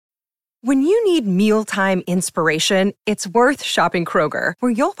When you need mealtime inspiration, it's worth shopping Kroger,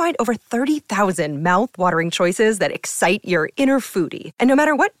 where you'll find over 30,000 mouth-watering choices that excite your inner foodie. And no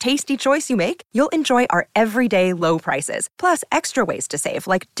matter what tasty choice you make, you'll enjoy our everyday low prices, plus extra ways to save,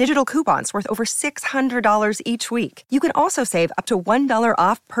 like digital coupons worth over $600 each week. You can also save up to $1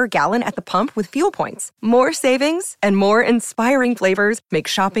 off per gallon at the pump with fuel points. More savings and more inspiring flavors make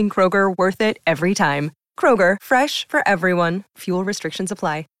shopping Kroger worth it every time. Kroger, fresh for everyone. Fuel restrictions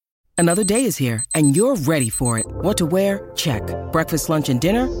apply. Another day is here, and you're ready for it. What to wear? Check. Breakfast, lunch, and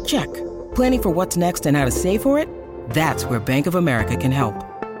dinner? Check. Planning for what's next and how to save for it? That's where Bank of America can help.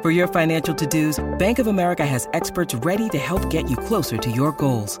 For your financial to-dos, Bank of America has experts ready to help get you closer to your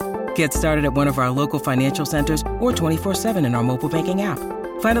goals. Get started at one of our local financial centers or 24/7 in our mobile banking app.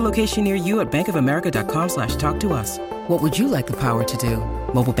 Find a location near you at bankofamerica.com/talktous. What would you like the power to do?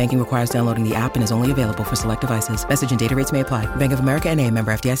 Mobile banking requires downloading the app and is only available for select devices. Message and data rates may apply. Bank of America N.A.,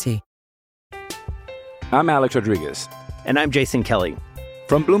 member FDIC. I'm Alex Rodriguez. And I'm Jason Kelly.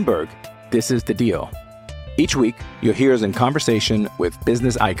 From Bloomberg, this is The Deal. Each week, you'll hear us in conversation with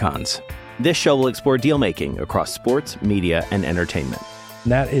business icons. This show will explore deal-making across sports, media, and entertainment.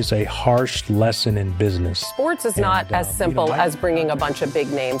 That is a harsh lesson in business. Sports is not as simple as bringing a bunch of big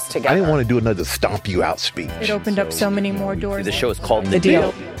names together. I didn't want to do another stomp you out speech. It opened up so many more doors. The show is called The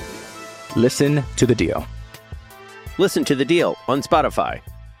Deal. Listen to The Deal. Listen to The Deal on Spotify.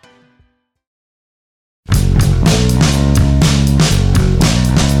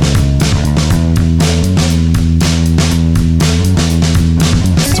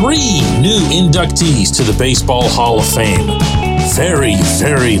 Three new inductees to the Baseball Hall of Fame. Very,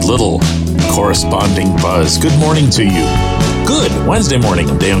 very little corresponding buzz. Good morning to you. Good Wednesday morning.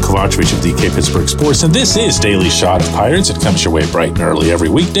 I'm Dan Kovacevic of DK Pittsburgh Sports, and this is Daily Shot of Pirates. It comes your way bright and early every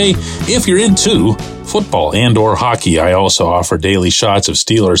weekday. If you're into football and or hockey, I also offer daily shots of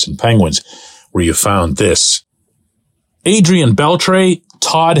Steelers and Penguins, where you found this. Adrian Beltre,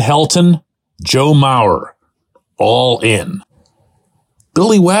 Todd Helton, Joe Mauer, all in.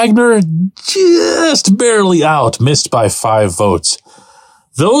 Billy Wagner, just barely out, missed by 5 votes.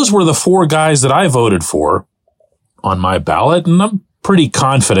 Those were the 4 guys that I voted for on my ballot, and I'm pretty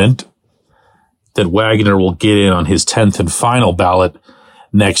confident that Wagner will get in on his 10th and final ballot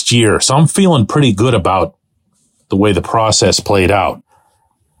next year. So I'm feeling pretty good about the way the process played out.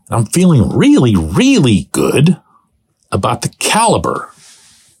 And I'm feeling really, really good about the caliber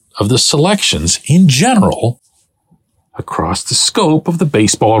of the selections in general across the scope of the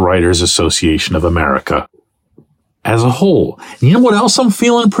Baseball Writers Association of America as a whole. And you know what else I'm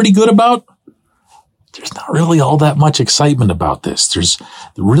feeling pretty good about? There's not really all that much excitement about this. There's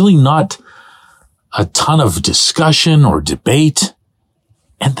really not a ton of discussion or debate,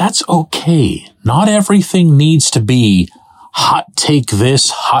 and that's okay. Not everything needs to be hot take this,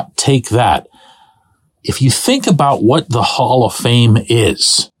 hot take that. If you think about what the Hall of Fame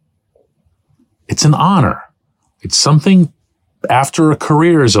is, it's an honor. It's something after a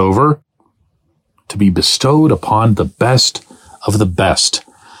career is over to be bestowed upon the best of the best.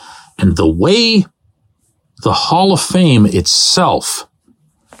 And the way the Hall of Fame itself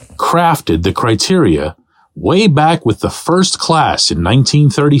crafted the criteria way back with the first class in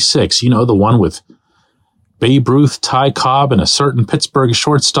 1936, you know, the one with Babe Ruth, Ty Cobb, and a certain Pittsburgh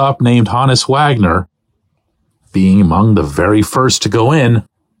shortstop named Honus Wagner being among the very first to go in,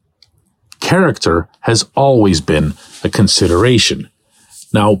 character has always been a consideration.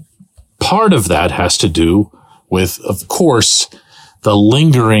 Now, part of that has to do with, of course, the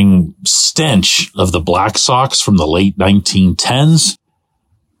lingering stench of the Black Sox from the late 1910s,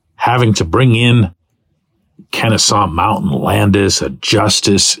 having to bring in Kennesaw Mountain Landis, a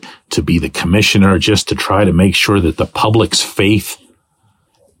justice, to be the commissioner just to try to make sure that the public's faith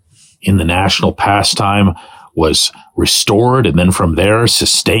in the national pastime was restored and then from there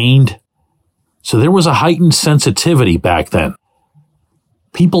sustained. So there was a heightened sensitivity back then.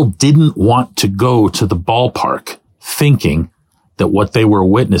 People didn't want to go to the ballpark thinking that what they were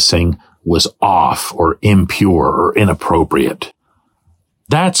witnessing was off or impure or inappropriate.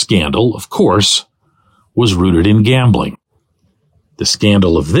 That scandal, of course, was rooted in gambling. The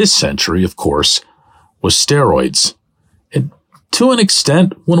scandal of this century, of course, was steroids. And to an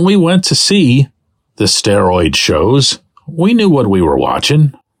extent, when we went to see the steroid shows, we knew what we were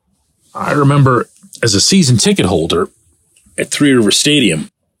watching. I remember as a season ticket holder at Three River Stadium,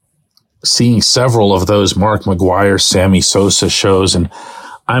 seeing several of those Mark McGwire, Sammy Sosa shows, and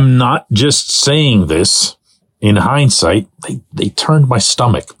I'm not just saying this in hindsight. They turned my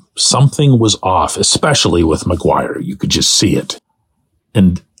stomach. Something was off, especially with McGwire. You could just see it.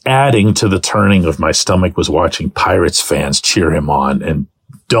 And adding to the turning of my stomach was watching Pirates fans cheer him on and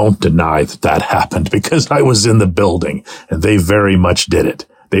don't deny that happened because I was in the building and they very much did it.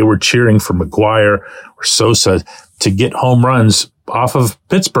 They were cheering for McGuire or Sosa to get home runs off of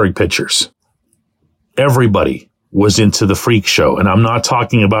Pittsburgh pitchers. Everybody was into the freak show. And I'm not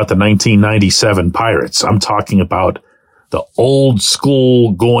talking about the 1997 Pirates. I'm talking about the old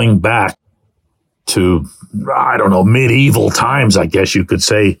school going back to, I don't know, medieval times, I guess you could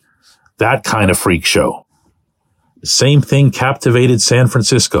say, that kind of freak show. The same thing captivated San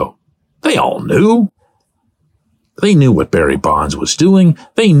Francisco. They all knew. They knew what Barry Bonds was doing.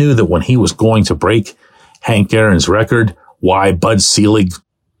 They knew that when he was going to break Hank Aaron's record, why Bud Selig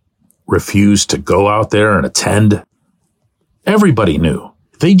refused to go out there and attend. Everybody knew.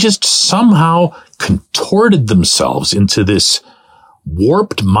 They just somehow contorted themselves into this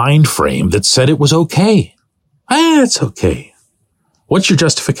warped mind frame that said it was okay. It's okay. What's your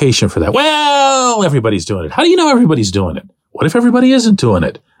justification for that? Well, everybody's doing it. How do you know everybody's doing it? What if everybody isn't doing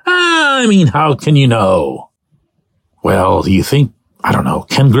it? I mean, how can you know? Well, do you think, I don't know,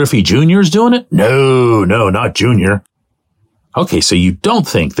 Ken Griffey Jr. is doing it? No, not Junior. Okay, so you don't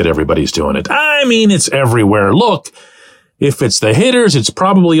think that everybody's doing it. I mean, it's everywhere. Look, if it's the hitters, it's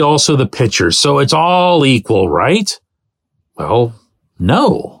probably also the pitchers. So it's all equal, right? Well,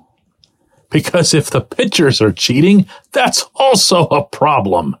 no. Because if the pitchers are cheating, that's also a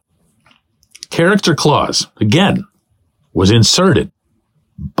problem. Character clause, again, was inserted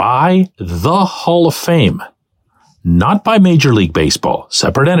by the Hall of Fame. Not by Major League Baseball,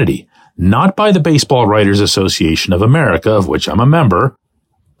 separate entity. Not by the Baseball Writers Association of America, of which I'm a member.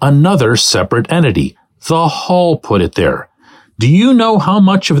 Another separate entity. The Hall put it there. Do you know how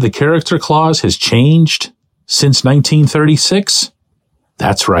much of the character clause has changed since 1936?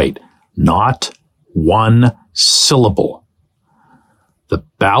 That's right. Not one syllable. The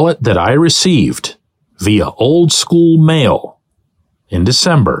ballot that I received via old school mail in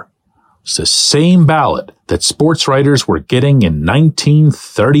December was the same ballot that sports writers were getting in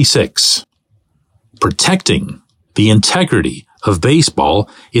 1936. Protecting the integrity of baseball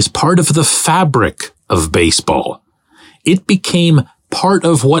is part of the fabric of baseball. It became part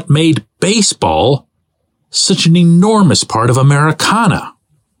of what made baseball such an enormous part of Americana.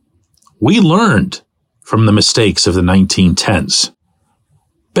 We learned from the mistakes of the 1910s.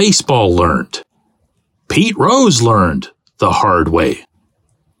 Baseball learned. Pete Rose learned the hard way.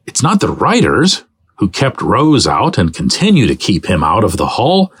 It's not the writers who kept Rose out and continue to keep him out of the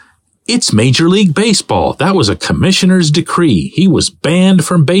Hall. It's Major League Baseball. That was a commissioner's decree. He was banned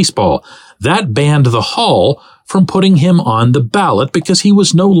from baseball. That banned the Hall from putting him on the ballot because he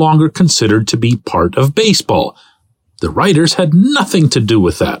was no longer considered to be part of baseball. The writers had nothing to do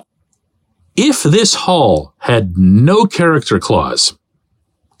with that. If this Hall had no character clause,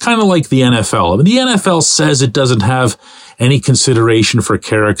 kind of like the NFL. I mean, the NFL says it doesn't have any consideration for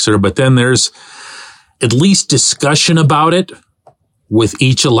character, but then there's at least discussion about it with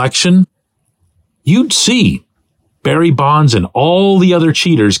each election. You'd see Barry Bonds and all the other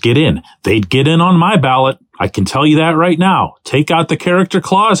cheaters get in. They'd get in on my ballot. I can tell you that right now. Take out the character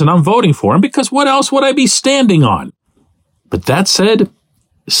clause and I'm voting for him because what else would I be standing on? But that said,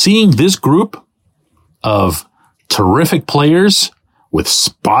 seeing this group of terrific players with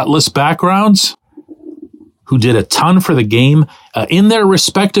spotless backgrounds who did a ton for the game in their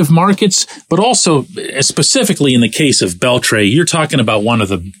respective markets, but also specifically in the case of Beltre, you're talking about one of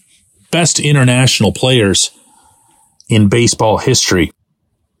the best international players in baseball history.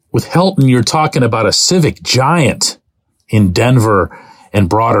 With Helton, you're talking about a civic giant in Denver and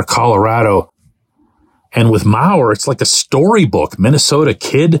broader Colorado. And with Mauer, it's like a storybook. Minnesota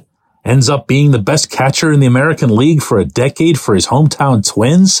kid ends up being the best catcher in the American League for a decade for his hometown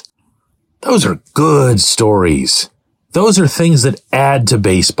Twins. Those are good stories. Those are things that add to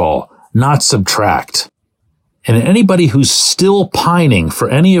baseball, not subtract. And anybody who's still pining for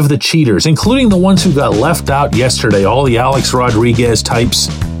any of the cheaters, including the ones who got left out yesterday, all the Alex Rodriguez types,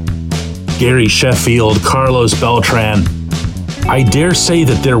 Gary Sheffield, Carlos Beltran, I dare say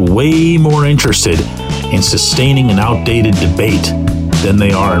that they're way more interested in sustaining an outdated debate than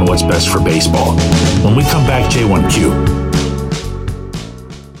they are in what's best for baseball. When we come back, J1Q.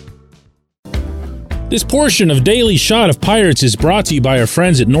 This portion of Daily Shot of Pirates is brought to you by our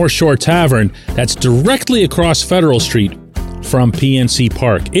friends at North Shore Tavern that's directly across Federal Street from PNC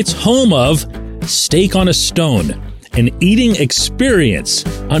Park. It's home of Steak on a Stone, an eating experience,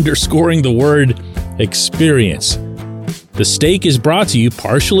 underscoring the word experience. The steak is brought to you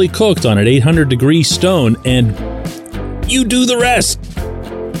partially cooked on an 800-degree stone, and you do the rest.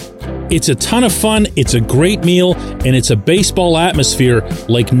 It's a ton of fun, it's a great meal, and it's a baseball atmosphere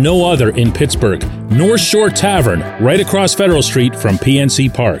like no other in Pittsburgh. North Shore Tavern, right across Federal Street from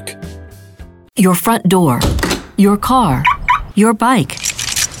PNC Park. Your front door, your car, your bike,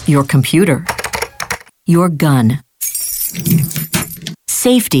 your computer, your gun.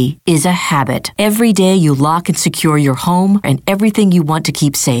 Safety is a habit. Every day you lock and secure your home and everything you want to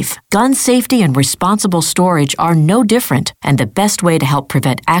keep safe. Gun safety and responsible storage are no different and the best way to help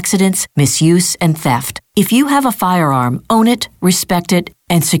prevent accidents, misuse, and theft. If you have a firearm, own it, respect it,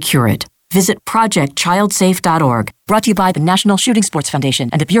 and secure it. Visit ProjectChildSafe.org. Brought to you by the National Shooting Sports Foundation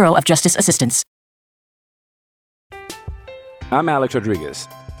and the Bureau of Justice Assistance. I'm Alex Rodriguez.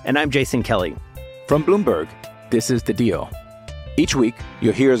 And I'm Jason Kelly. From Bloomberg, this is The Deal. Each week,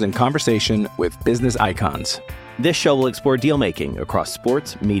 you'll hear us in conversation with business icons. This show will explore deal-making across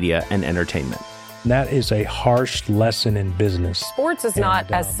sports, media, and entertainment. That is a harsh lesson in business. Sports is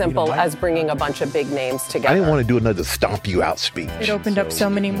not as simple as bringing a bunch of big names together. I didn't want to do another stomp you out speech. It opened up so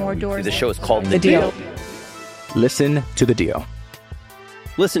many more doors. The show is called The Deal. Listen to The Deal.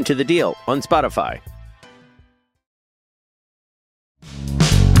 Listen to The Deal on Spotify.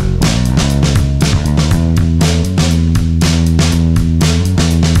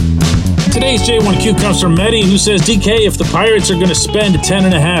 Today's J1Q comes from Mehdi, who says, DK, if the Pirates are going to spend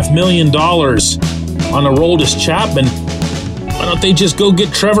 $10.5 million on Aroldis Chapman, why don't they just go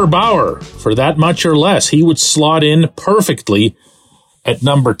get Trevor Bauer for that much or less? He would slot in perfectly at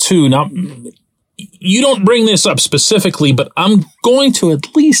number 2. Now, you don't bring this up specifically, but I'm going to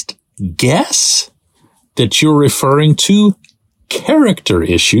at least guess that you're referring to character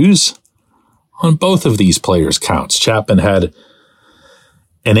issues on both of these players' counts. Chapman had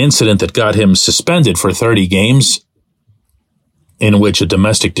an incident that got him suspended for 30 games in which a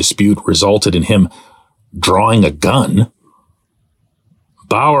domestic dispute resulted in him drawing a gun.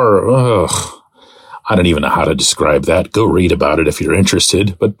 Bauer, I don't even know how to describe that. Go read about it if you're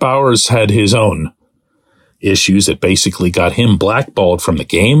interested. But Bauer's had his own issues that basically got him blackballed from the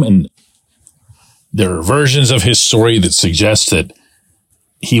game. And there are versions of his story that suggest that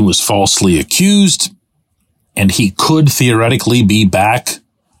he was falsely accused and he could theoretically be back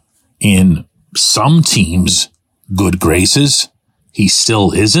in some teams' good graces. He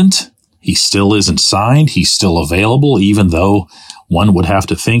still isn't. He still isn't signed. He's still available, even though one would have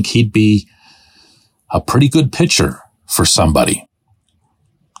to think he'd be a pretty good pitcher for somebody.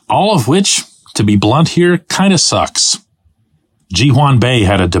 All of which, to be blunt here, kind of sucks. Ji-hwan Bae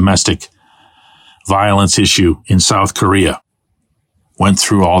had a domestic violence issue in South Korea. Went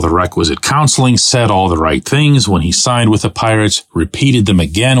through all the requisite counseling, said all the right things when he signed with the Pirates, repeated them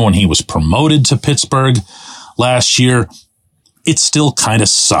again when he was promoted to Pittsburgh last year. It still kind of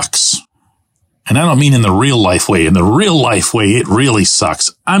sucks. And I don't mean in the real life way. In the real life way, it really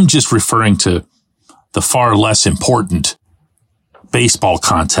sucks. I'm just referring to the far less important baseball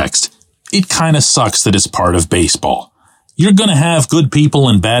context. It kind of sucks that it's part of baseball. You're going to have good people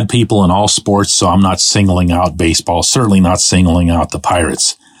and bad people in all sports, so I'm not singling out baseball, certainly not singling out the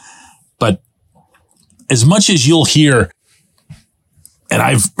Pirates. But as much as you'll hear, and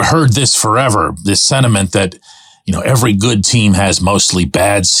I've heard this forever, this sentiment that, you know, every good team has mostly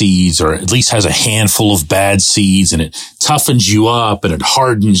bad seeds, or at least has a handful of bad seeds, and it toughens you up and it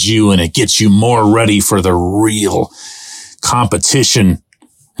hardens you and it gets you more ready for the real competition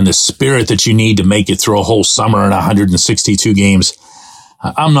and the spirit that you need to make it through a whole summer in 162 games.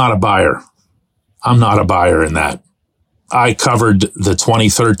 I'm not a buyer. I'm not a buyer in that. I covered the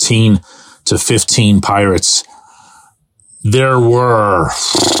 2013 to 15 Pirates. There were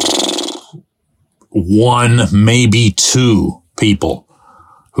one, maybe two people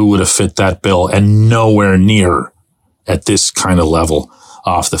who would have fit that bill, and nowhere near at this kind of level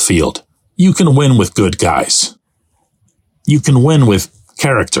off the field. You can win with good guys. You can win with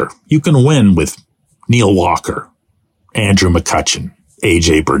character. You can win with Neil Walker, Andrew McCutchen,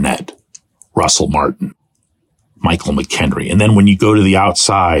 A.J. Burnett, Russell Martin, Michael McHenry. And then when you go to the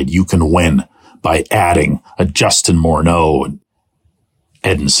outside, you can win by adding a Justin Morneau and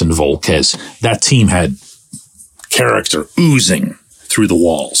Edinson Volquez. That team had character oozing through the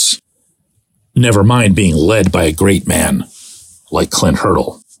walls. Never mind being led by a great man like Clint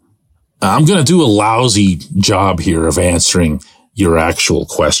Hurdle. I'm going to do a lousy job here of answering your actual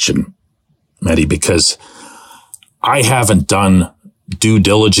question, Mehdi, because I haven't done due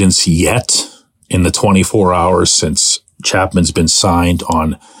diligence yet in the 24 hours since Chapman's been signed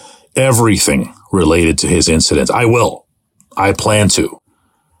on everything related to his incidents. I will. I plan to.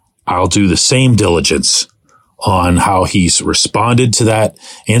 I'll do the same diligence on how he's responded to that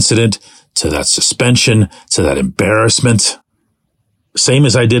incident, to that suspension, to that embarrassment. Same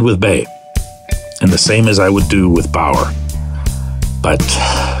as I did with Bay. And the same as I would do with Bauer. But,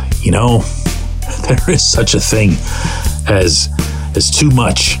 there is such a thing as too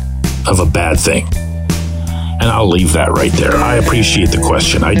much of a bad thing. And I'll leave that right there. I appreciate the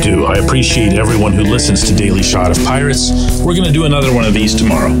question. I do. I appreciate everyone who listens to Daily Shot of Pirates. We're going to do another one of these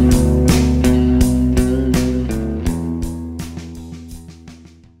tomorrow.